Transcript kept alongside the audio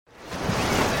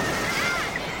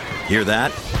Hear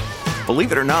that?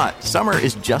 Believe it or not, summer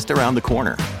is just around the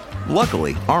corner.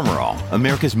 Luckily, Armor All,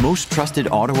 America's most trusted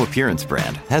auto appearance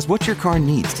brand, has what your car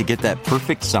needs to get that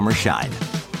perfect summer shine.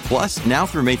 Plus, now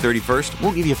through May 31st,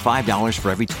 we'll give you $5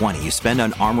 for every $20 you spend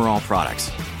on Armor All products.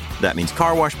 That means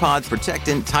car wash pods,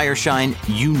 protectant, tire shine,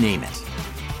 you name it.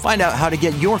 Find out how to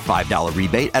get your $5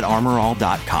 rebate at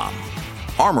armorall.com.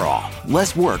 Armor All,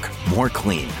 less work, more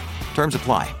clean. Terms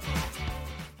apply.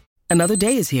 Another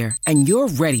day is here, and you're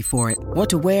ready for it. What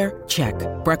to wear? Check.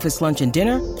 Breakfast, lunch, and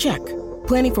dinner? Check.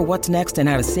 Planning for what's next and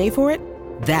how to save for it?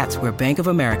 That's where Bank of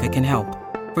America can help.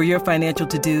 For your financial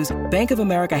to-dos, Bank of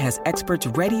America has experts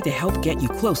ready to help get you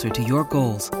closer to your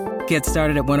goals. Get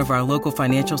started at one of our local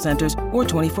financial centers or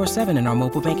 24/7 in our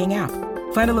mobile banking app.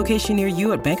 Find a location near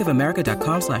you at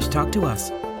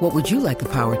bankofamerica.com/talktous. What would you like the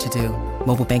power to do?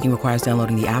 Mobile banking requires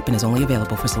downloading the app and is only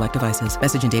available for select devices.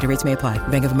 Message and data rates may apply.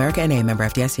 Bank of America N.A., member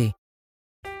FDIC.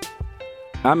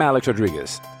 I'm Alex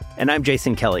Rodriguez. And I'm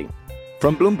Jason Kelly.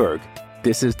 From Bloomberg,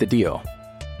 this is The Deal.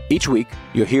 Each week,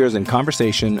 you'll hear us in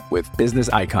conversation with business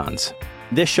icons.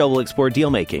 This show will explore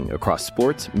deal-making across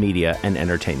sports, media, and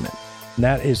entertainment.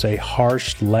 That is a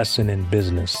harsh lesson in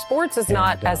business. Sports is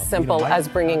not as simple as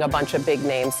bringing a bunch of big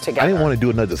names together. I didn't want to do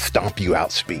another stomp you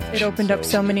out speech. It opened up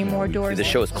so many more doors. The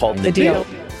show is called The Deal.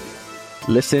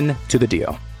 Listen to The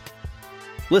Deal.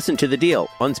 Listen to The Deal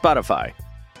on Spotify.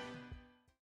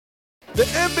 The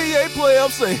NBA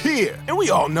playoffs are here, and we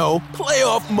all know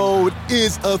playoff mode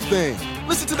is a thing.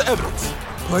 Listen to the evidence.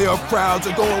 Playoff crowds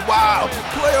are going wild.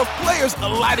 Playoff players are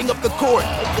lighting up the court.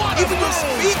 Even your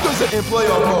speakers are in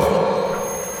playoff mode.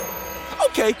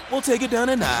 Okay, we'll take it down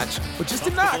a notch, but just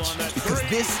a notch, because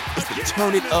this is the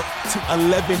Turn It Up to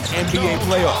 11 NBA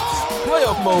playoffs.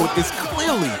 Playoff mode is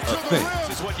clearly a thing.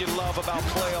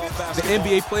 The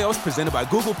NBA playoffs presented by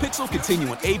Google Pixel continue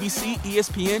on ABC,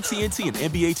 ESPN, TNT, and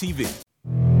NBA TV.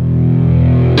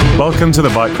 Welcome to the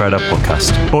Bike Radar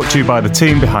podcast, brought to you by the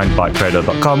team behind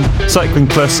BikeRadar.com, Cycling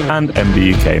Plus, and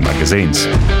MBUK magazines.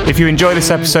 If you enjoy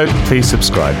this episode, please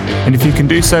subscribe. And if you can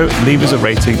do so, leave us a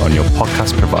rating on your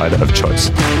podcast provider of choice.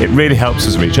 It really helps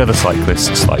us reach other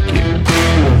cyclists like you.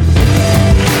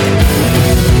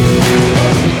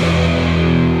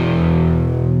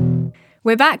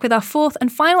 We're back with our fourth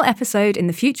and final episode in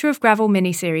the Future of Gravel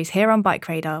mini-series here on Bike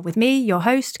Radar with me, your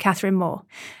host, Catherine Moore.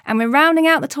 And we're rounding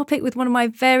out the topic with one of my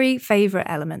very favourite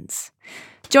elements.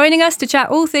 Joining us to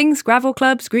chat all things gravel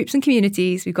clubs, groups and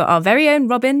communities, we've got our very own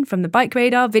Robin from the Bike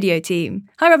Radar video team.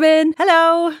 Hi, Robin.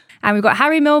 Hello. And we've got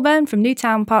Harry Milburn from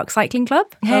Newtown Park Cycling Club.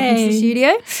 Welcome to the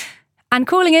studio. And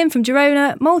calling in from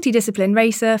Girona, multidiscipline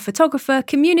racer, photographer,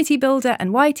 community builder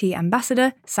and YT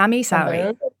ambassador, Sammy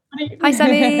Sowery. Hi,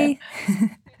 Sammy.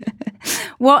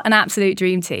 What an absolute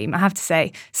dream team, I have to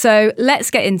say. So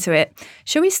let's get into it.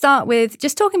 Shall we start with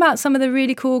just talking about some of the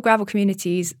really cool gravel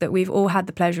communities that we've all had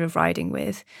the pleasure of riding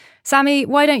with? Sammy,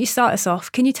 why don't you start us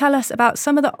off? Can you tell us about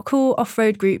some of the cool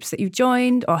off-road groups that you've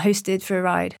joined or hosted for a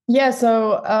ride? Yeah,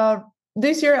 so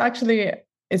this year actually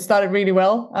it started really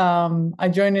well. I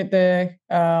joined at the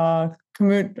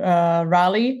Komoot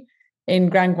rally in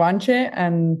Grand Guanche,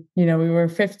 and we were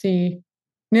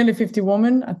nearly 50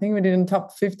 women. I think we didn't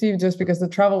top 50 just because the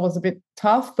travel was a bit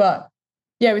tough. But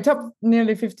yeah, we topped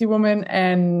nearly 50 women,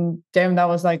 and damn, that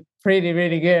was like pretty,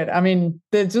 really good. I mean,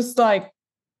 they're just like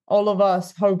all of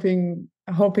us hoping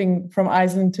from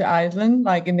Iceland to Iceland,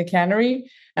 like in the Canary.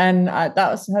 And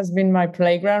has been my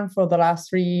playground for the last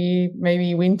 3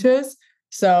 maybe winters.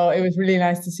 So it was really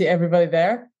nice to see everybody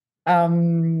there.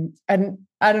 And I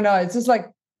don't know, it's just like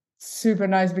super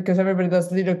nice because everybody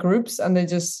does little groups and they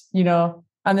just,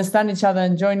 understand each other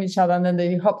and join each other, and then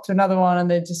they hop to another one and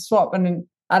they just swap, and then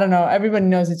I don't know, everybody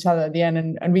knows each other at the end,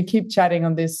 and we keep chatting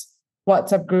on these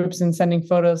WhatsApp groups and sending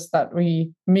photos that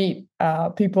we meet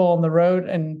people on the road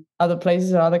and other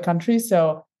places or other countries.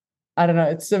 So I don't know,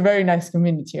 it's a very nice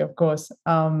community, of course.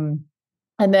 And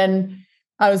then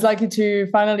I was lucky to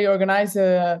finally organize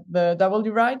the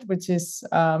W Ride, which is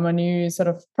a new sort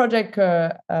of project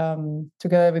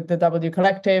together with the W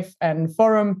Collective and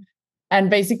Forum. And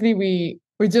basically we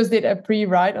just did a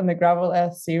pre-ride on the Gravel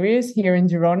Earth series here in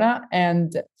Girona,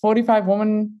 and 45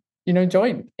 women,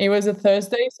 joined. It was a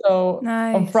Thursday, so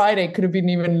nice. On Friday could have been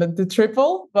even the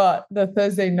triple, but the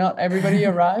Thursday not everybody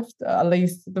arrived. At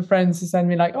least the friends who sent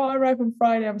me like, "Oh, I arrived on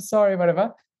Friday. I'm sorry,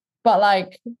 whatever." But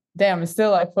like, damn, it's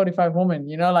still like 45 women,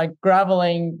 like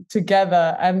graveling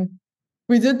together, and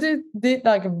we did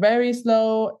like a very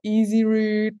slow, easy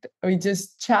route. We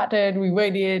just chatted. We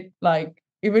waited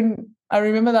even. I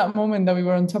remember that moment that we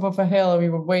were on top of a hill and we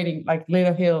were waiting, like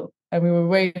little hill, and we were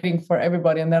waiting for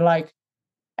everybody. And they're like,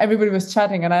 everybody was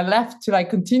chatting, and I left to like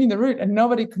continue the route, and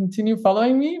nobody continued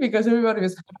following me because everybody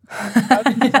was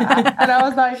and I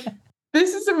was like,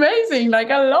 this is amazing.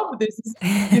 Like, I love this.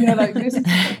 Like this is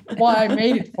what I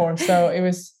made it for. So it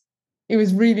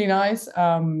was really nice.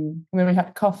 Then we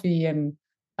had coffee and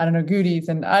I don't know, goodies,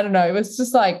 and I don't know. It was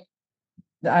just like,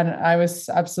 I was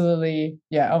absolutely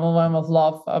overwhelmed with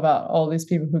love about all these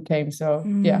people who came. So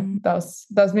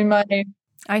that's been my.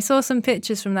 I saw some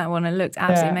pictures from that one. It looked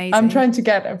absolutely amazing. I'm trying to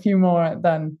get a few more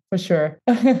done for sure.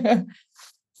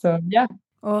 So yeah.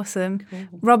 Awesome. Cool.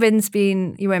 Robin's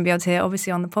been, you won't be able to hear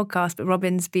obviously on the podcast, but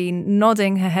Robin's been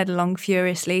nodding her head along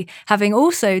furiously, having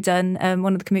also done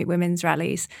one of the Komoot Women's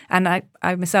rallies. And I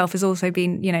myself has also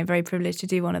been, very privileged to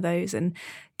do one of those and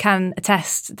can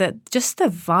attest that just the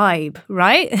vibe,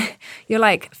 right? You're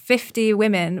like 50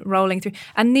 women rolling through.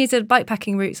 And these are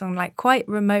bikepacking routes on like quite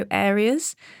remote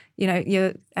areas.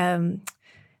 You're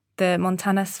the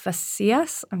Montañas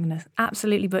Vacías. I'm going to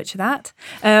absolutely butcher that.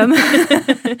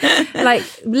 Like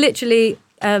literally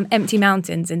empty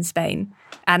mountains in Spain.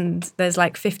 And there's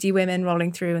like 50 women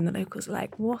rolling through and the locals are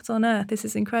like, what on earth? This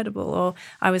is incredible. Or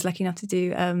I was lucky enough to do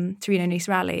Torino-Nice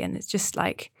Rally, and it's just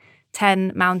like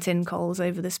 10 mountain cols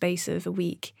over the space of a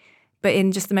week, but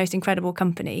in just the most incredible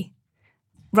company.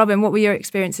 Robin, what were your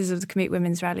experiences of the Komoot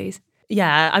Women's rallies?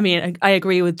 Yeah, I mean, I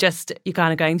agree with just you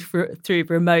kind of going through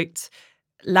remote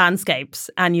landscapes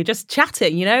and you're just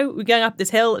chatting, we're going up this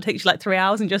hill. It takes you like 3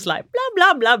 hours and just like blah,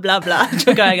 blah, blah, blah, blah.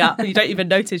 You're going up and you don't even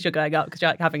notice you're going up because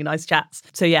you're like having nice chats.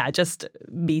 So yeah, just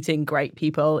meeting great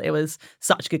people. It was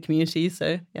such a good community.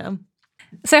 So yeah.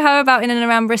 So how about in and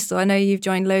around Bristol? I know you've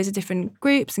joined loads of different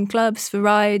groups and clubs for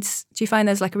rides. Do you find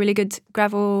there's like a really good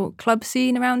gravel club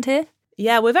scene around here?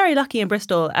 Yeah, we're very lucky in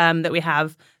Bristol that we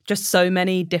have just so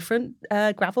many different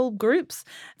gravel groups.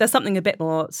 There's something a bit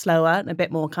more slower and a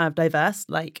bit more kind of diverse,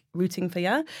 like Rooting for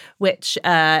Ya, which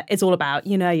is all about,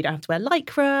 you don't have to wear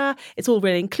Lycra. It's all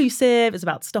really inclusive. It's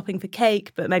about stopping for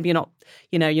cake, but maybe you're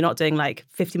not doing like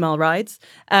 50-mile rides.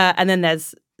 And then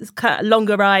there's kind of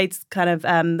longer rides,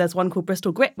 there's one called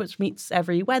Bristol Grit, which meets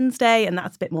every Wednesday, and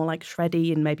that's a bit more like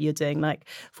shreddy, and maybe you're doing like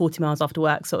 40 miles after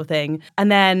work sort of thing.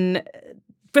 And then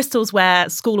Bristol's where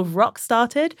School of Rock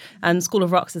started, and School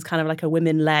of Rocks is kind of like a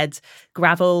women-led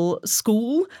gravel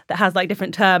school that has like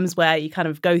different terms where you kind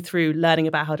of go through learning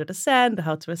about how to ascend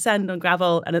on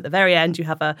gravel, and at the very end you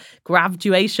have a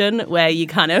graduation where you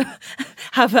kind of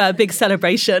have a big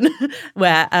celebration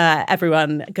where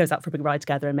everyone goes out for a big ride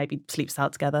together and maybe sleeps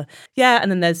out together. Yeah,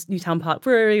 and then there's Newtown Park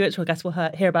Brewery, which I guess we'll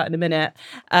hear about in a minute.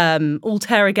 All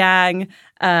Terra Gang,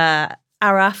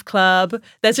 Araf Club.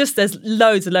 There's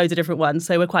loads and loads of different ones.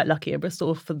 So we're quite lucky in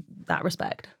Bristol for that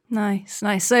respect. Nice.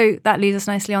 So that leads us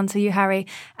nicely on to you, Harry,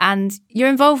 and your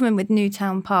involvement with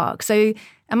Newtown Park. So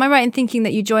am I right in thinking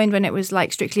that you joined when it was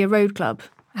like strictly a road club?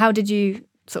 How did you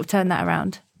sort of turn that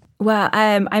around? Well,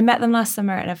 I met them last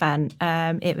summer at an event.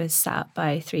 It was set up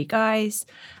by 3 guys,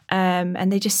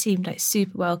 and they just seemed like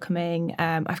super welcoming.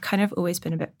 I've kind of always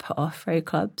been a bit put off road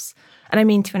clubs. And I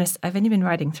mean, to be honest, I've only been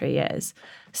riding 3 years.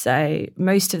 So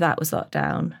most of that was locked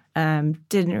down.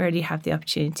 Didn't really have the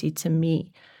opportunity to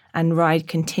meet and ride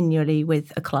continually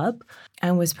with a club,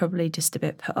 and was probably just a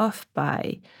bit put off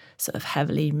by sort of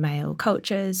heavily male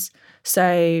cultures.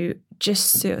 So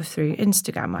just sort of through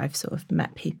Instagram, I've sort of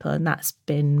met people, and that's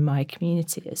been my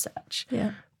community as such.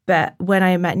 Yeah. But when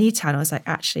I met Newtown, I was like,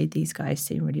 actually, these guys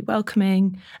seem really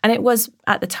welcoming. And it was,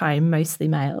 at the time, mostly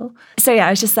male. So yeah,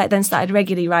 I was just like, then started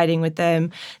regularly riding with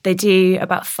them. They do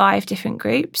about 5 different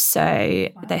groups. So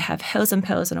they have Hills and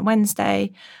Pills on a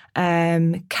Wednesday,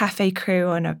 Cafe Crew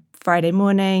on a Friday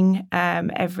morning,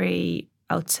 every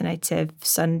alternative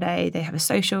Sunday. They have a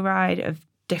social ride of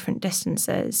different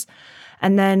distances.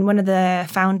 And then one of the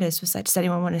founders was like, does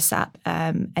anyone want to set up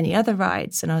any other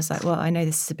rides? And I was like, well, I know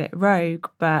this is a bit rogue,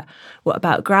 but what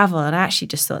about gravel? And I actually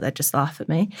just thought they'd just laugh at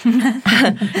me.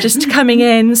 Just coming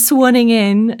in, swanning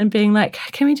in and being like,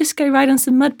 can we just go ride on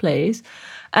some mud, please?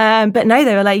 But no,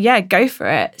 they were like, yeah, go for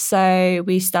it. So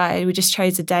we just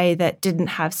chose a day that didn't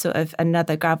have sort of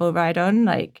another gravel ride on.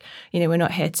 Like, we're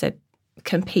not here to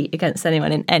compete against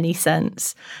anyone in any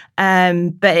sense.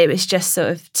 But it was just sort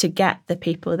of to get the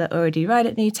people that already ride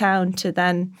at Newtown to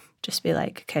then just be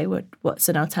like, okay, what's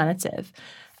an alternative?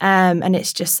 And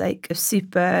it's just like a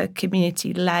super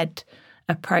community-led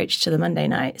approach to the Monday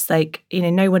nights. Like,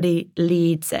 nobody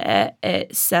leads it.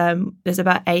 It's there's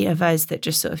about 8 of us that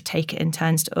just sort of take it in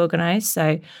turns to organise.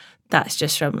 So that's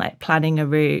just from like planning a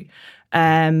route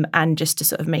and just to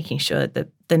sort of making sure that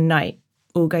the night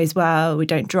all goes well. We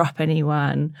don't drop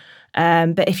anyone.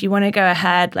 But if you want to go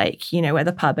ahead, like, you know, where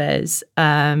the pub is,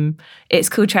 it's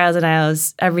called Trails and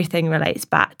Ales. Everything relates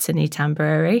back to Newtown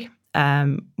Brewery,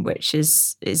 which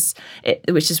is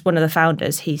one of the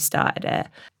founders. He started it.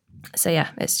 So yeah,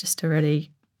 it's just a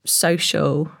really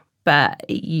social, but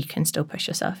you can still push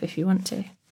yourself if you want to.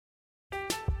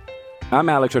 I'm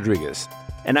Alex Rodriguez.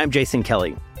 And I'm Jason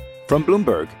Kelly. From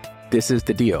Bloomberg, this is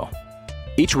The Deal.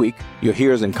 Each week, you'll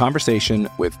hear us in conversation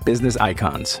with business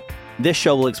icons. This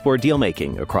show will explore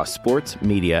deal-making across sports,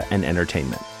 media, and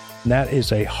entertainment. That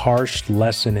is a harsh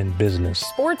lesson in business.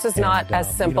 Sports is not as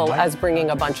simple as bringing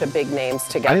a bunch of big names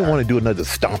together. I didn't want to do another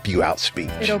stomp you out speech.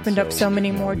 It opened up so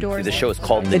many more doors. The show is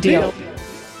called The Deal.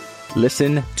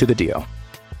 Listen to The Deal.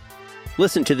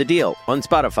 Listen to The Deal on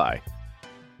Spotify.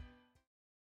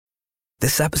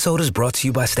 This episode is brought to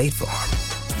you by State Farm.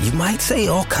 You might say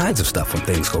all kinds of stuff when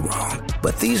things go wrong,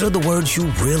 but these are the words you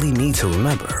really need to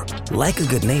remember. Like a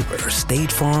good neighbor,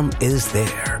 State Farm is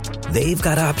there. They've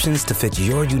got options to fit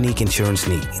your unique insurance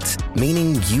needs,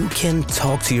 meaning you can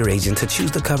talk to your agent to choose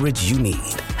the coverage you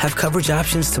need, have coverage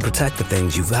options to protect the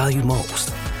things you value most,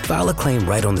 file a claim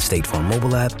right on the State Farm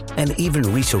mobile app, and even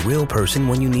reach a real person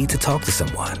when you need to talk to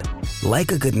someone.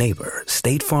 Like a good neighbor,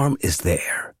 State Farm is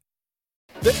there.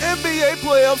 The NBA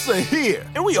playoffs are here,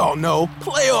 and we all know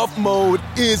playoff mode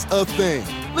is a thing.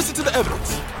 Listen to the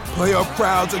evidence. Playoff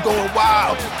crowds are going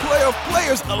wild. Playoff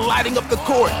players are lighting up the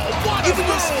court. Even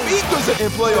your speakers are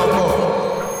in playoff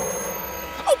mode.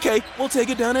 Okay, we'll take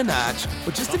it down a notch,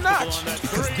 but just a notch,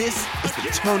 because this is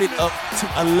the turn it up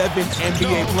to 11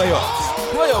 NBA playoffs.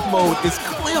 Playoff mode is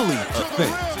clearly a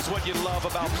thing.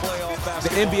 The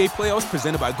NBA playoffs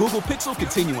presented by Google Pixel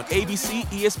continue on ABC,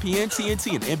 ESPN,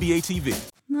 TNT, and NBA TV.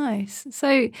 Nice.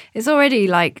 So it's already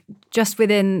like just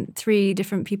within 3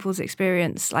 different people's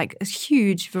experience, like a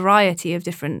huge variety of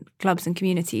different clubs and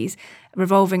communities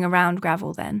revolving around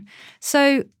gravel then.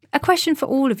 So a question for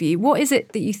all of you. What is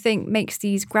it that you think makes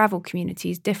these gravel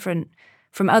communities different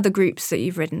from other groups that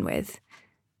you've ridden with?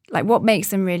 Like what makes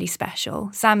them really special?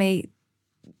 Sammy,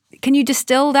 can you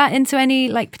distill that into any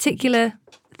like particular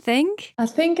thing? I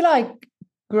think like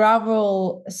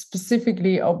gravel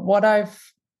specifically, of what I've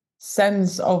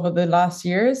sensed over the last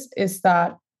years, is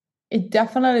that it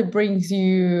definitely brings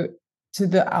you to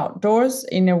the outdoors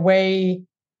in a way,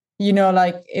 you know,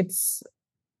 like it's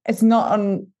not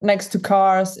on next to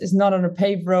cars, it's not on a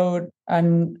paved road,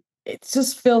 and it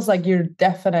just feels like you're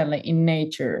definitely in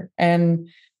nature. And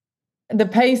the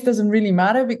pace doesn't really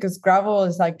matter because gravel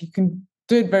is like you can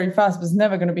do it very fast, but it's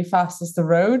never going to be fast as the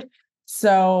road.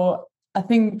 So I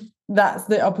think that's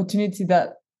the opportunity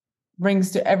that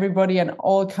brings to everybody and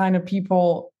all kind of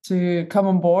people to come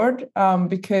on board.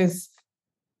 Because,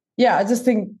 yeah, I just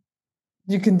think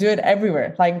you can do it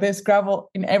everywhere. Like there's gravel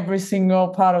in every single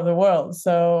part of the world.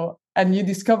 So, and you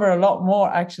discover a lot more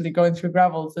actually going through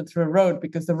gravel than through a road,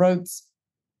 because the roads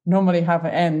normally have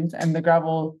an end and the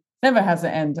gravel never has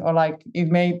an end, or like it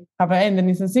may have an end and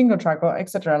it's a single track or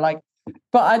etc. Like,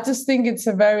 but I just think it's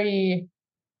a very,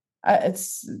 I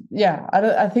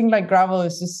think like gravel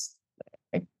is just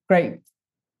a great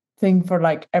thing for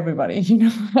like everybody, you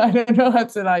know. I don't know how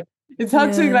to like, it's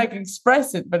hard to like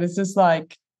express it, but it's just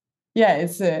like, yeah,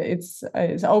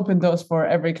 it's open doors for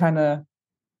every kind of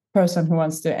person who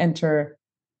wants to enter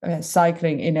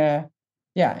cycling in a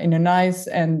nice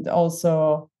and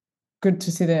also good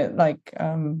to see the like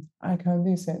I can't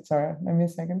do it. Sorry, let me a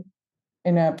second.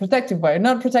 In a protective way,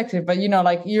 not protective, but you know,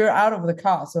 like you're out of the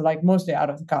car, so like mostly out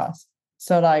of the cars.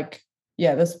 So like,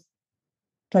 yeah, there's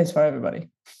place for everybody.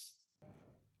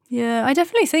 Yeah, I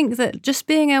definitely think that just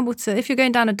being able to, if you're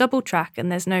going down a double track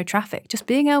and there's no traffic, just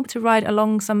being able to ride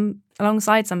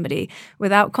alongside somebody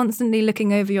without constantly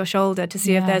looking over your shoulder to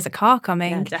see if there's a car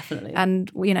coming. Yeah, definitely.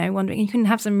 And, you know, wondering, you can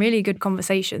have some really good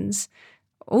conversations.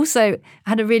 Also, I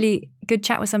had a really good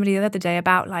chat with somebody the other day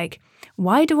about like,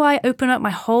 why do I open up my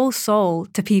whole soul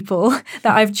to people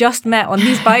that I've just met on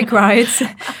these bike rides?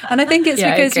 And I think it's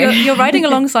because you're riding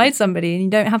alongside somebody and you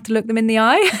don't have to look them in the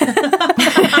eye.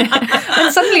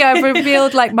 And suddenly I've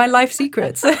revealed like my life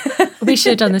secrets. We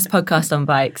should have done this podcast on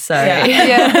bikes. So yeah.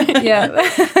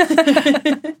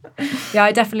 Yeah,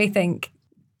 I definitely think,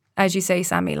 as you say,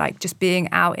 Sammy, like just being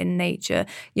out in nature,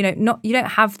 you know, you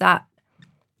don't have that.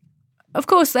 Of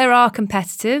course, there are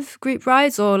competitive group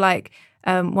rides or like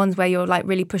ones where you're like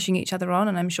really pushing each other on.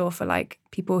 And I'm sure for like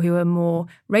people who are more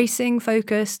racing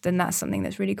focused, then that's something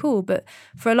that's really cool. But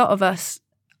for a lot of us,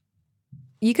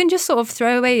 you can just sort of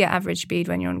throw away your average speed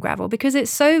when you're on gravel because it's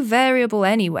so variable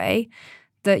anyway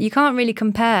that you can't really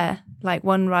compare like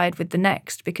one ride with the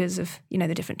next because of, you know,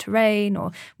 the different terrain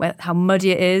or how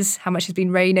muddy it is, how much has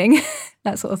been raining,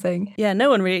 that sort of thing. Yeah,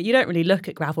 you don't really look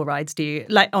at gravel rides, do you?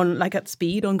 Like at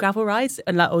speed on gravel rides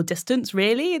and or distance,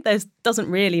 really. Doesn't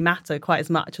really matter quite as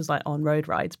much as like on road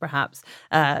rides, perhaps.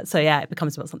 So yeah, it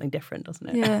becomes about something different, doesn't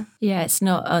it? Yeah. Yeah, it's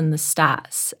not on the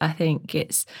stats. I think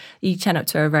it's, you turn up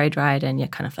to a road ride and you're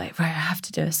kind of like, right, I have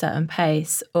to do a certain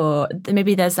pace, or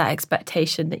maybe there's that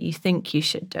expectation that you think you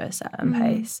should do a certain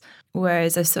pace.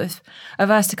 Whereas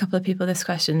I've asked a couple of people this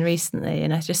question recently,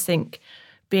 and I just think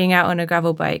being out on a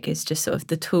gravel bike is just sort of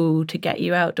the tool to get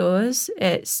you outdoors.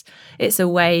 It's a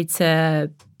way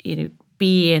to, you know,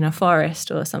 be in a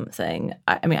forest or something.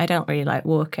 I mean, I don't really like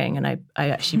walking, and I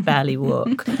actually barely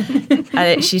walk.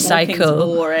 I actually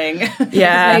cycle. Boring.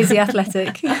 Yeah. Lazy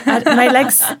athletic. My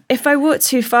legs, if I walk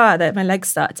too far, my legs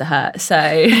start to hurt.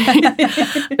 So,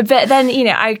 but then, you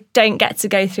know, I don't get to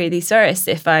go through these forests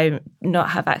if I not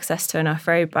have access to an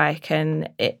off-road bike. And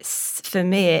for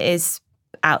me, it is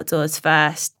outdoors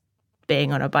first,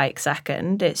 being on a bike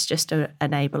second. It's just an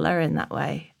enabler in that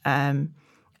way.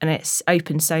 And it's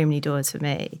opened so many doors for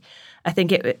me. I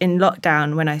think in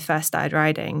lockdown, when I first started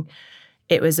riding,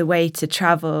 it was a way to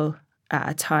travel at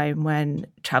a time when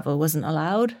travel wasn't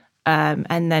allowed.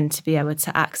 And then to be able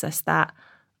to access that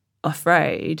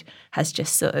off-road has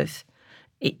just sort of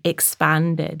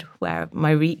expanded my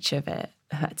reach of it,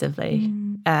 effectively.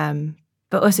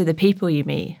 But also the people you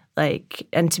meet,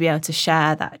 and to be able to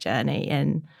share that journey.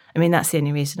 And I mean, that's the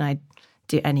only reason I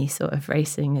do any sort of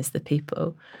racing is the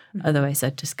people. Otherwise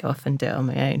I'd just go off and do it on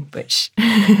my own, which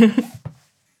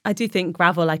I do think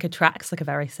gravel attracts a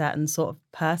very certain sort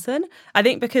of person. I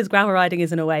think because gravel riding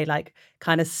is in a way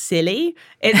kind of silly.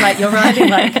 It's like you're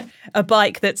riding a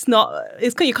bike that's not,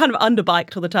 you're kind of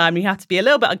underbiked all the time. You have to be a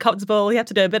little bit uncomfortable. You have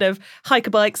to do a bit of hike a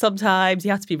bike sometimes.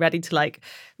 You have to be ready to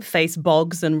face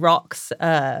bogs and rocks.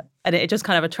 And it just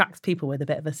kind of attracts people with a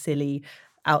bit of a silly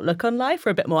outlook on life, or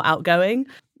a bit more outgoing.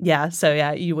 Yeah, so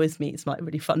yeah, you always meet some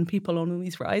really fun people on all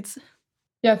these rides.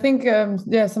 Yeah, I think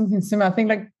something similar. I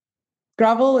think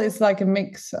gravel is a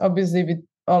mix, obviously,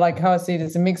 how I see it,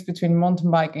 it's a mix between mountain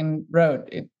bike and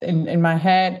road. In my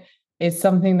head, it's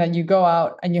something that you go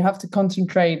out and you have to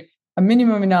concentrate a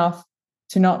minimum enough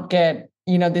to not get,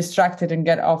 distracted and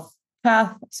get off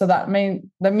path. So that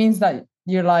means that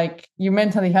you're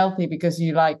mentally healthy, because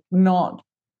you not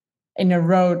in a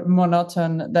road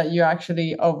monotone that you're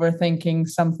actually overthinking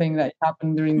something that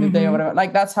happened during the day or whatever.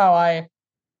 That's how I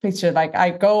picture it. I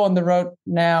go on the road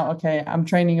now, okay, I'm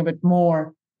training a bit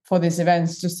more for these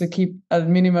events just to keep a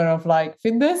minimum of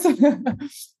fitness.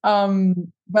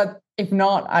 But if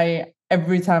not,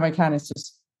 every time I can, it's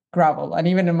just gravel. And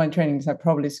even in my trainings, I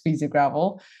probably squeeze the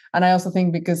gravel. And I also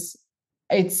think because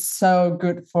it's so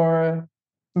good for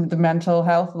the mental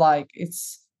health,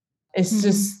 it's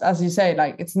just, as you say,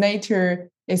 it's nature,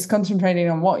 it's concentrating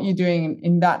on what you're doing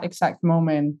in that exact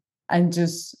moment, and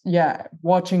just,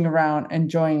 watching around,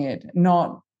 enjoying it,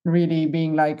 not really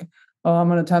being oh, I'm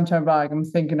on a time trial bike, I'm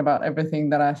thinking about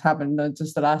everything that has happened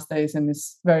just the last days, and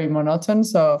it's very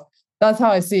monotonous. So that's how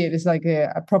I see it. It's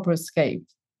a proper escape.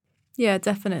 Yeah,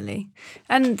 definitely.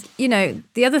 And,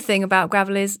 the other thing about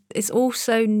gravel is it's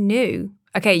also new.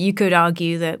 Okay, you could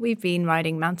argue that we've been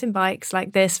riding mountain bikes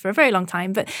like this for a very long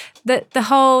time, but the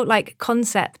whole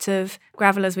concept of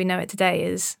gravel as we know it today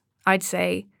is, I'd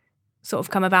say, sort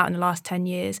of come about in the last 10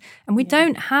 years. And we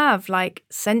don't have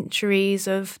centuries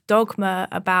of dogma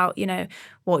about,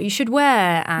 what you should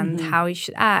wear and how you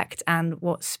should act and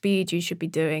what speed you should be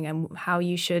doing and how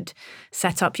you should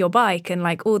set up your bike and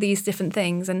all these different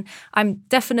things. And I'm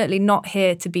definitely not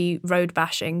here to be road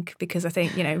bashing, because I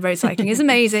think, road cycling is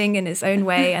amazing in its own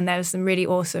way, and there's some really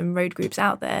awesome road groups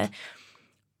out there.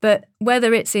 But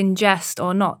whether it's in jest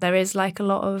or not, there is a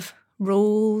lot of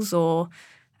rules or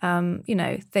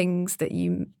things that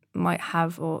you might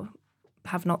have or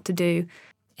have not to do.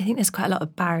 I think there's quite a lot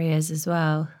of barriers as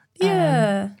well.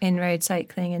 In road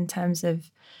cycling, in terms of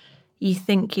you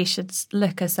think you should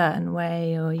look a certain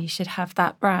way or you should have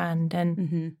that brand.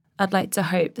 And I'd like to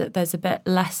hope that there's a bit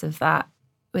less of that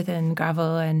within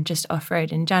gravel and just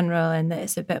off-road in general, and that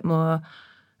it's a bit more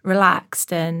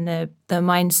relaxed and the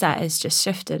mindset is just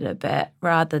shifted a bit,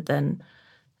 rather than,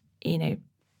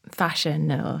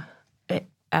 fashion or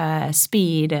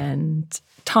speed and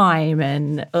time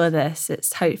and all this.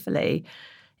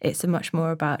 It's much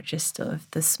more about just sort of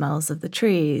the smells of the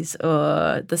trees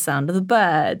or the sound of the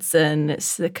birds, and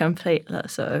it's the complete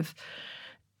sort of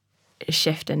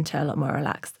shift into a lot more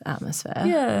relaxed atmosphere.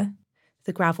 Yeah.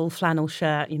 The gravel flannel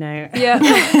shirt, Yeah.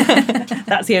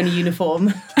 That's the only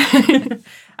uniform.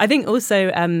 I think also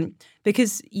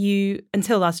because you,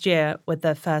 until last year with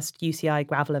the first UCI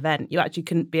gravel event, you actually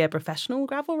couldn't be a professional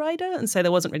gravel rider. And so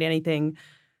there wasn't really anything,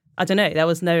 I don't know, there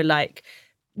was no like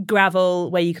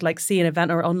gravel where you could like see an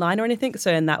event or online or anything.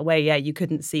 So in that way, yeah, you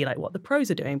couldn't see like what the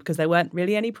pros are doing because there weren't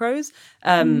really any pros.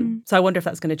 So I wonder if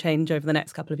that's going to change over the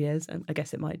next couple of years. I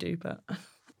guess it might do, but...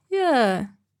 Yeah.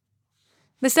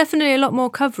 There's definitely a lot more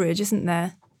coverage, isn't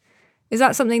there? Is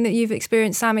that something that you've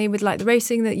experienced, Sammy, with like the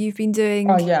racing that you've been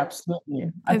doing? Oh yeah, absolutely.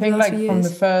 I think like from the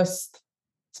first,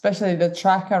 especially the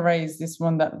Tracker race, this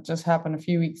one that just happened a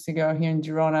few weeks ago here in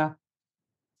Girona,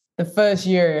 the first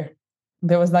year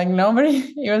there was like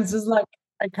nobody. It was just like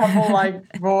a couple like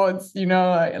roads, you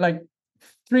know, like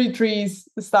 3 trees,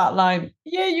 the start line.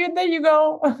 Yeah, there you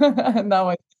go. And that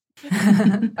was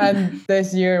and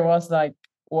this year was like,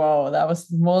 whoa, that was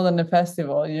more than a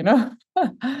festival, you know?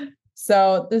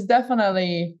 So there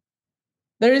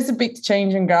is a big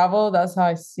change in gravel. That's how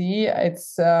I see it.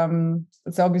 It's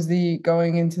obviously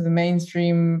going into the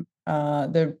mainstream.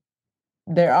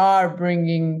 There are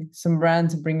bringing some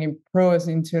brands bringing pros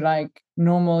into like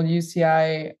normal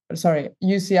UCI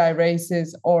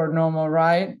races or normal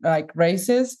ride like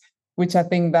races, which I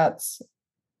think this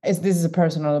is a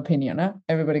personal opinion.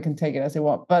 Everybody can take it as they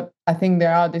want, but I think they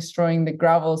are destroying the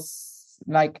gravel's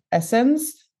like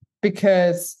essence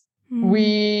because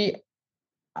I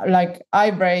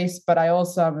race, but I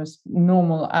also am a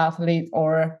normal athlete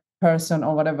or person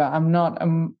or whatever. I'm not a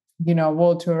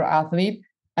World Tour athlete,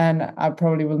 and I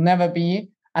probably will never be.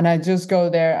 And I just go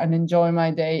there and enjoy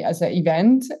my day as an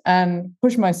event and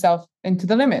push myself into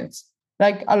the limits.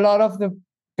 Like a lot of the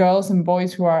girls and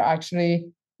boys who are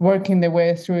actually working their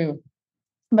way through.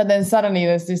 But then suddenly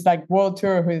there's this like World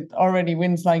Tour who already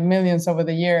wins like millions over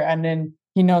the year, and then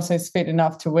he knows he's fit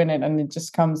enough to win it, and it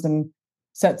just comes and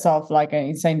sets off like an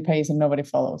insane pace and nobody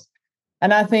follows.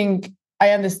 And I think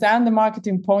I understand the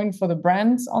marketing point for the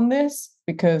brands on this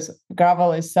because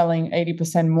gravel is selling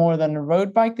 80% more than a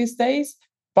road bike these days.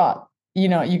 But, you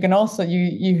know, you can also,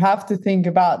 you have to think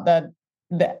about that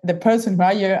the person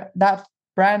that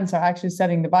brands are actually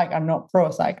selling the bike are not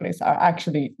pro cyclists, are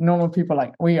actually normal people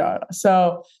like we are.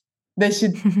 So they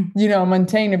should,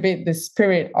 maintain a bit the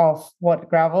spirit of what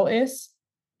gravel is.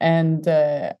 And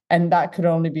that could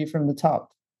only be from the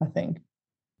top, I think.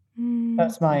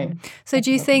 That's my... So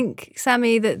do you think,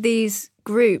 Sammy, that these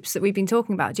groups that we've been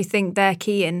talking about, do you think they're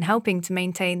key in helping to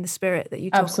maintain the spirit that you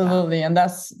talk Absolutely. about? And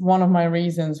that's one of my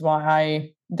reasons why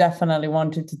I definitely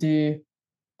wanted to do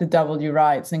the W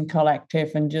Rides and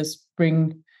Collective and just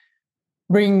bring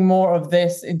more of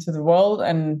this into the world.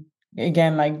 And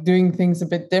again, like doing things a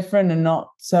bit different and not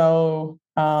so...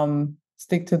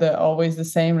 stick to always the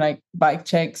same like bike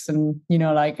checks and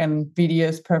and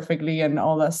videos perfectly and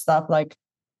all that stuff, like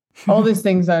all these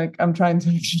things like I'm trying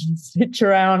to stitch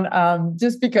around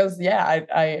just because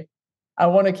I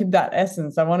want to keep that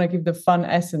essence. I want to keep the fun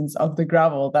essence of the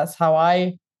gravel. That's how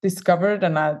I discovered,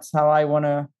 and that's how I want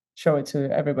to show it to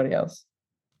everybody else.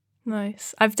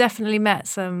 Nice. I've definitely met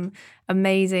some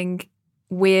amazing,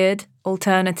 weird,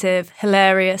 alternative,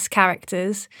 hilarious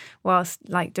characters whilst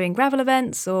like doing gravel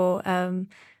events or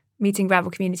meeting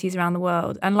gravel communities around the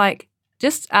world, and like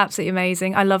just absolutely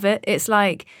amazing. I love it. It's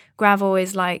like gravel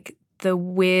is like the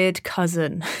weird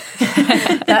cousin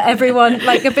that everyone,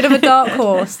 like a bit of a dark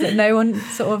horse that no one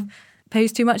sort of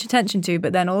pays too much attention to,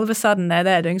 but then all of a sudden they're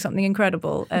there doing something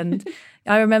incredible. And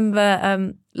I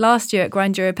remember last year at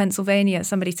Grinduro, Pennsylvania,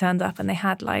 somebody turned up and they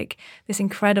had like this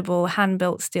incredible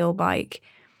hand-built steel bike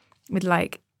with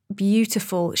like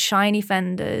beautiful shiny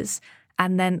fenders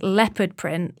and then leopard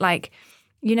print, like,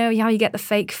 you know how you get the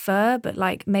fake fur, but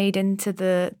like made into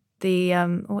the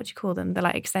what do you call them? The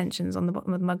like extensions on the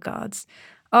bottom of the mud guards.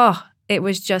 Oh, it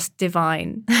was just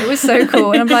divine. It was so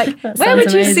cool. And I'm like, where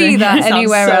would you see that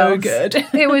anywhere else? Good.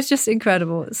 It was just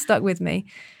incredible. It stuck with me.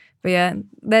 But yeah,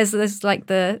 there's like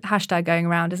the hashtag going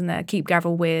around, isn't there? Keep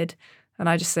gravel weird. And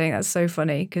I just think that's so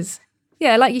funny because,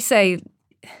 yeah, like you say,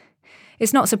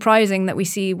 it's not surprising that we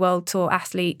see World Tour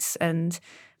athletes and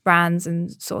brands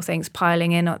and sort of things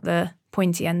piling in at the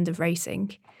pointy end of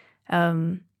racing.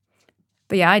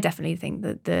 But yeah, I definitely think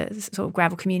that the sort of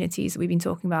gravel communities that we've been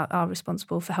talking about are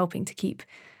responsible for helping to keep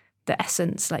the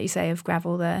essence, like you say, of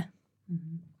gravel there.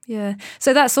 Mm-hmm. Yeah.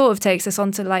 So that sort of takes us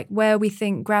on to like where we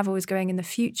think gravel is going in the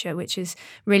future, which is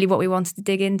really what we wanted to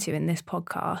dig into in this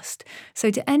podcast.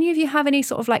 So do any of you have any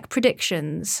sort of like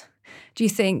predictions? Do you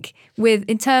think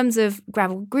in terms of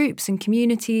gravel groups and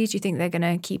communities, do you think they're going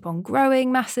to keep on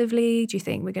growing massively? Do you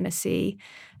think we're going to see,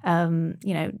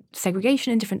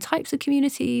 segregation in different types of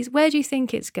communities? Where do you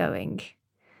think it's going?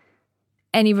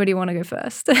 Anybody want to go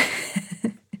first?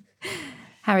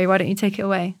 Harry, why don't you take it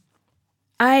away?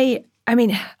 I I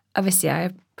mean, obviously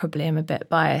I probably am a bit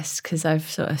biased because I've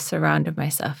sort of surrounded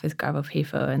myself with gravel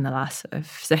people in the last sort of,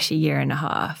 especially year and a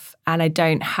half, and I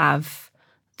don't have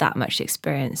that much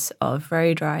experience of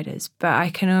road riders, but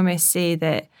I can almost see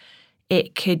that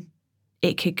it could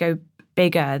go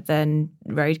bigger than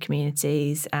road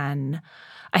communities. And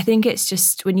I think it's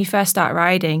just when you first start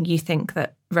riding, you think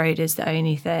that road is the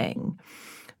only thing.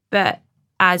 But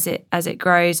as it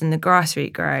grows and the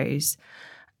grassroots grows,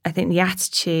 I think the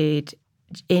attitude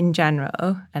in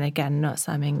general, and again, not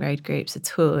slamming road groups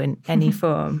at all in any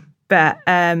form, but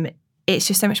it's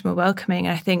just so much more welcoming.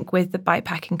 And I think with the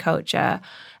bikepacking culture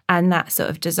and that sort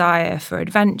of desire for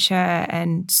adventure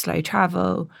and slow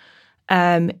travel,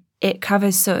 it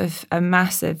covers sort of a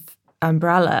massive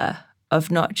umbrella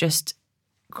of not just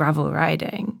gravel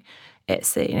riding.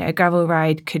 It's that, a gravel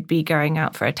ride could be going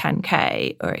out for a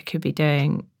 10K or it could be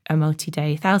doing a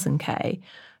multi-day 1,000K,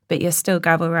 but you're still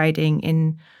gravel riding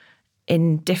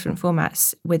in different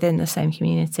formats within the same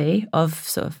community of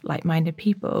sort of like-minded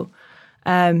people.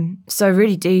 So I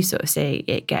really do sort of see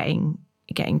it getting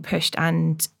pushed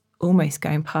and almost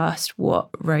going past what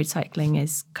road cycling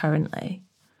is currently.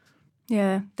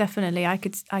 Yeah, definitely. I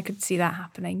could see that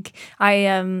happening.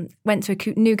 I went to a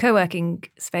new co-working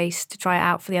space to try it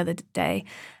out for the other day,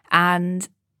 and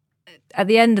at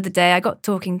the end of the day, I got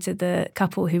talking to the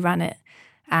couple who ran it,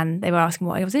 and they were asking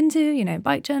what I was into,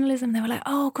 bike journalism. They were like,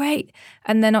 "Oh, great!"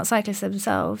 And they're not cyclists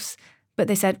themselves, but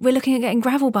they said, "We're looking at getting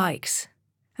gravel bikes."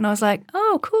 And I was like,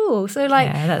 "Oh, cool!" So,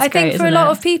 I think for a lot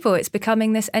of people, it's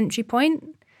becoming this entry point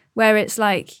where it's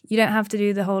like you don't have to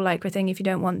do the whole Lycra thing if you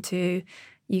don't want to.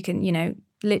 You can,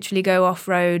 literally go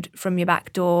off-road from your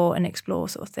back door and explore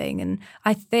sort of thing. And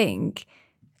I think,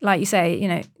 like you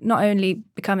say, not only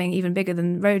becoming even bigger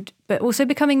than road, but also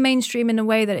becoming mainstream in a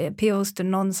way that it appeals to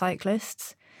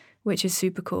non-cyclists, which is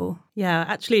super cool. Yeah,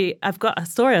 actually, I've got a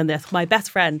story on this. My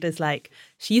best friend is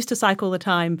she used to cycle all the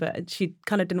time, but she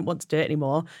kind of didn't want to do it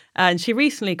anymore. And she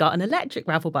recently got an electric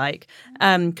gravel bike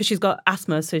because she's got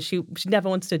asthma. So she never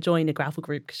wanted to join a gravel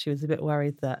group because she was a bit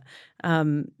worried that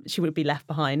she would be left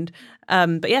behind.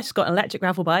 But yeah, she's got an electric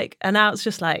gravel bike. And now it's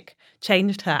just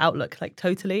changed her outlook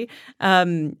totally.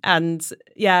 And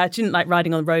yeah, she didn't like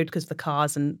riding on the road because of the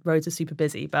cars and roads are super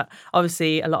busy. But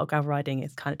obviously a lot of gravel riding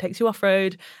is kind of takes you off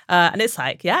road. And it's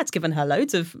it's given her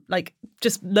loads of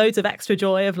loads of extra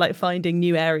joy of finding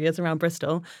new areas around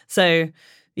Bristol. So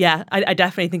yeah, I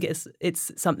definitely think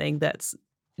it's something that's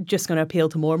just going to appeal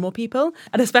to more and more people,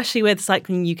 and especially with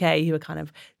Cycling UK, who are kind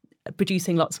of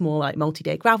producing lots more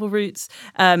multi-day gravel routes.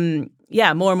 More and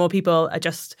more people are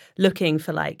just looking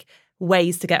for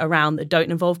ways to get around that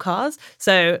don't involve cars.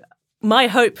 So my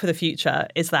hope for the future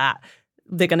is that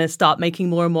they're going to start making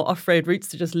more and more off-road routes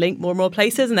to just link more and more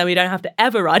places, and then we don't have to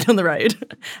ever ride on the road.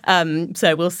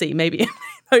 So we'll see, maybe,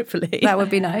 hopefully. That would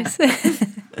be nice.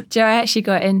 Joe, I actually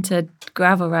got into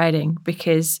gravel riding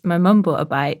because my mum bought a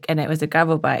bike and it was a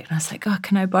gravel bike. And I was like, "Oh,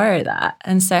 can I borrow that?"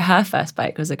 And so her first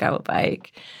bike was a gravel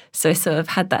bike. So I sort of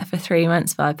had that for 3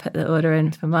 months while I put the order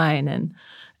in for mine. And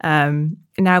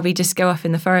now we just go off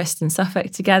in the forest in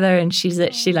Suffolk together, and she's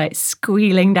actually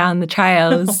squealing down the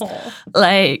trails,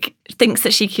 thinks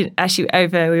that she can actually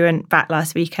we went back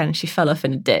last weekend, she fell off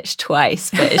in a ditch twice,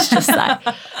 but it's just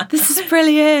this is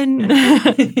brilliant.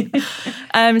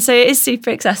 So it is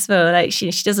super accessible. She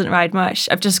doesn't ride much.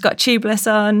 I've just got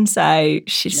tubeless on, so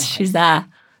she's there.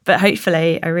 But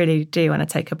hopefully I really do want to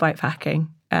take her bike packing.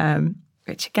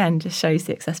 Which again just shows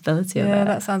the accessibility of it. Yeah,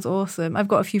 that sounds awesome. I've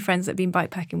got a few friends that have been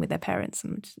bikepacking with their parents,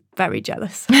 and I'm just very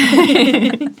jealous.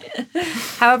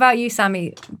 How about you,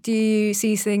 Sammy? Do you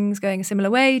see things going a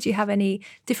similar way? Do you have any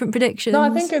different predictions? No,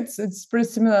 I think it's pretty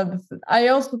similar.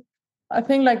 I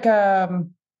think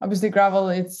obviously gravel,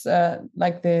 it's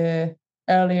the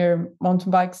earlier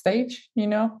mountain bike stage,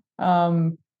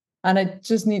 and it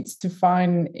just needs to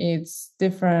find its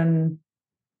different,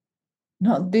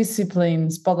 not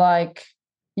disciplines, but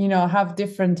have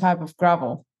different type of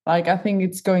gravel. I think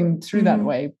it's going through that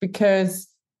way because,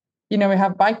 we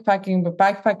have bikepacking, but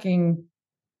bikepacking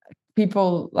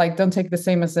people don't take the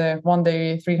same as a 1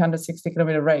 day, 360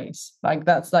 kilometer race.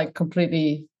 That's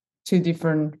completely two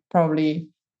different probably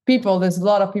people. There's a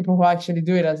lot of people who actually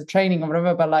do it as a training or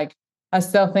whatever, but I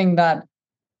still think that,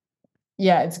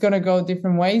 it's going to go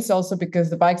different ways also because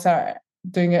the bikes are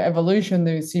doing an evolution.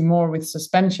 We see more with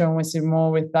suspension, we see more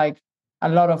with a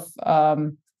lot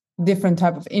of different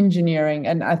type of engineering,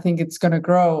 and I think it's going to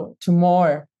grow to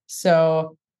more.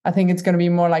 So I think it's going to be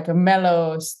more like a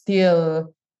mellow,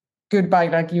 still good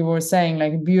bike, like you were saying,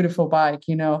 a beautiful bike,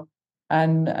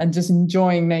 and just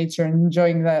enjoying nature and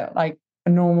enjoying the a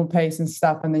normal pace and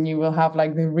stuff. And then you will have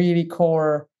the really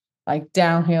core like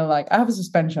downhill. Like I have a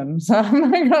suspension, so I'm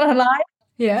not gonna lie.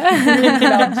 Yeah.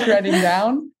 Without shredding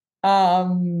down.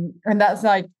 And that's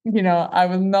like, you know, I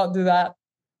will not do that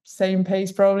same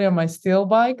pace probably on my steel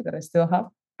bike that I still have.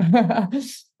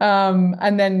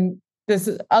 And then there's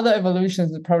other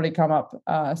evolutions that probably come up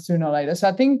sooner or later. So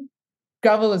I think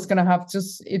gravel is going to have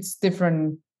just its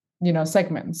different, you know,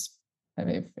 segments,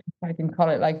 if I can call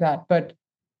it like that. But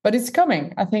it's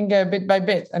coming, I think, bit by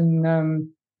bit. And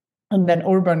then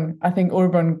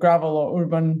urban gravel or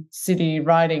urban city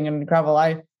riding and gravel.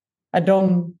 I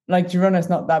don't like Girona is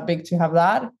not that big to have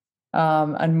that.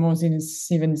 And Morzine is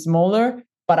even smaller.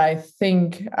 But I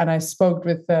think, and I spoke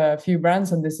with a few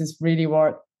brands, and this is really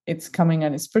what it's coming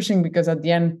and it's pushing, because at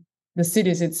the end, the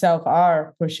cities itself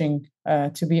are pushing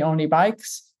to be only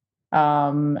bikes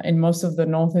in most of the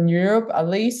Northern Europe, at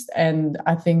least. And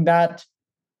I think that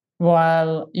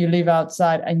while you live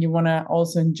outside and you want to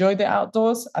also enjoy the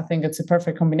outdoors, I think it's a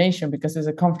perfect combination, because it's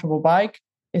a comfortable bike.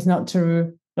 It's not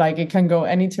too, like, it can go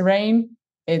any terrain.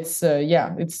 It's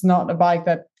it's not a bike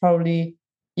that probably,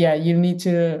 you need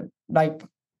to like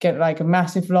get like a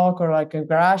massive lock or like a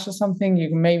garage or something. You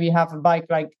can maybe have a bike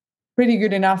like pretty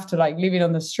good enough to like leave it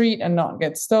on the street and not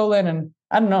get stolen. And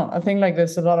I don't know, I think like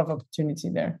there's a lot of opportunity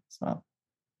there as well.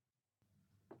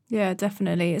 Yeah,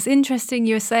 definitely. It's interesting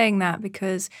you were saying that,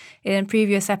 because in a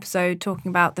previous episode talking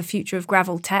about the future of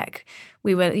gravel tech,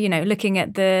 we were, you know, looking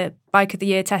at the Bike of the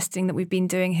Year testing that we've been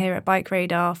doing here at Bike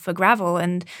Radar for gravel,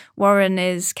 and Warren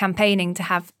is campaigning to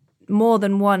have more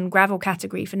than one gravel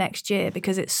category for next year,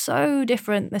 because it's so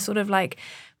different. They're sort of like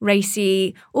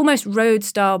racy, almost road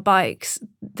style bikes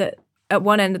that at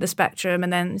one end of the spectrum,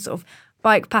 and then sort of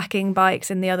bike packing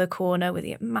bikes in the other corner with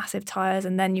the massive tires,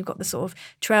 and then you've got the sort of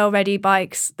trail ready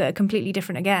bikes that are completely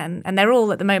different again, and they're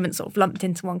all at the moment sort of lumped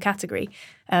into one category.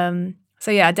 So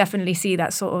yeah, I definitely see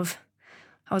that sort of,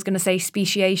 I was going to say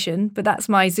speciation, but that's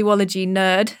my zoology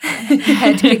nerd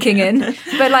head kicking in.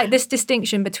 But like this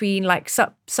distinction between like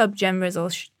sub-genres or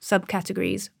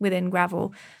subcategories within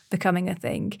gravel becoming a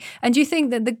thing. And do you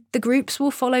think that the groups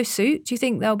will follow suit? Do you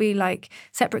think there'll be like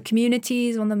separate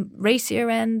communities on the racier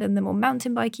end and the more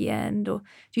mountain bikey end? Or do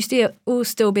you see it all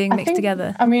still being mixed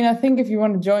together? I mean, I think if you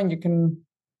want to join, you can,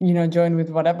 you know, join with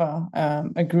whatever,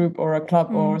 a group or a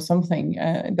club or something.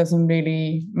 It doesn't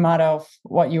really matter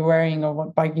what you're wearing or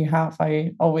what bike you have.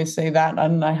 I always say that,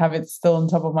 and I have it still on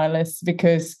top of my list,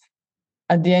 because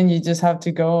at the end you just have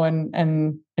to go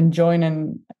and join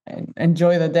and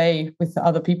enjoy the day with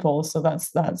other people. So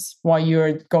that's why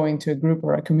you're going to a group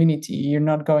or a community. You're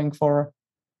not going for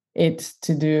it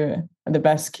to do the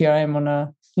best KIM on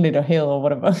a little hill or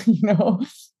whatever, you know.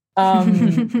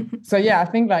 So yeah, I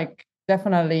think like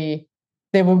definitely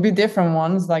there will be different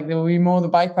ones. Like there will be more the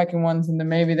bikepacking ones, and then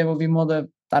maybe there will be more the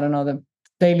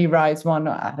daily rides one.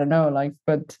 I don't know, like,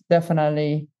 but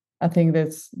definitely I think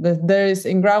there is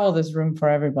in gravel, there's room for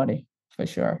everybody for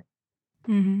sure.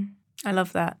 Mm-hmm. I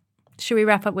love that. Should we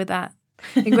wrap up with that?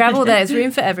 In gravel, there's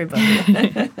room for everybody.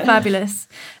 Fabulous.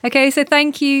 Okay, so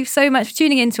thank you so much for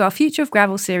tuning in to our Future of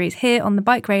Gravel series here on the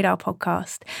Bike Radar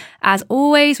podcast. As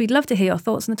always, we'd love to hear your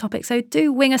thoughts on the topic, so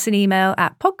do wing us an email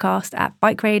at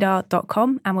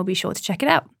podcast@bikeradar.com and we'll be sure to check it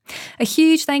out. A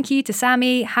huge thank you to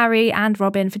Sammy, Harry and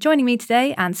Robin for joining me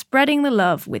today and spreading the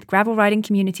love with gravel riding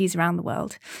communities around the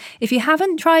world. If you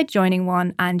haven't tried joining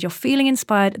one and you're feeling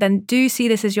inspired, then do see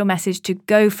this as your message to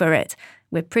go for it.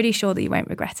 We're pretty sure that you won't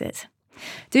regret it.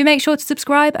 Do make sure to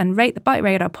subscribe and rate the Bike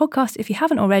Radar podcast if you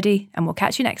haven't already, and we'll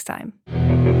catch you next time.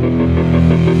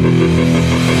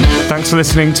 Thanks for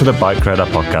listening to the Bike Radar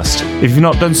podcast. If you've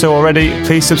not done so already,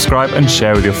 please subscribe and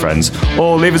share with your friends,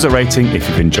 or leave us a rating if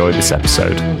you've enjoyed this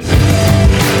episode.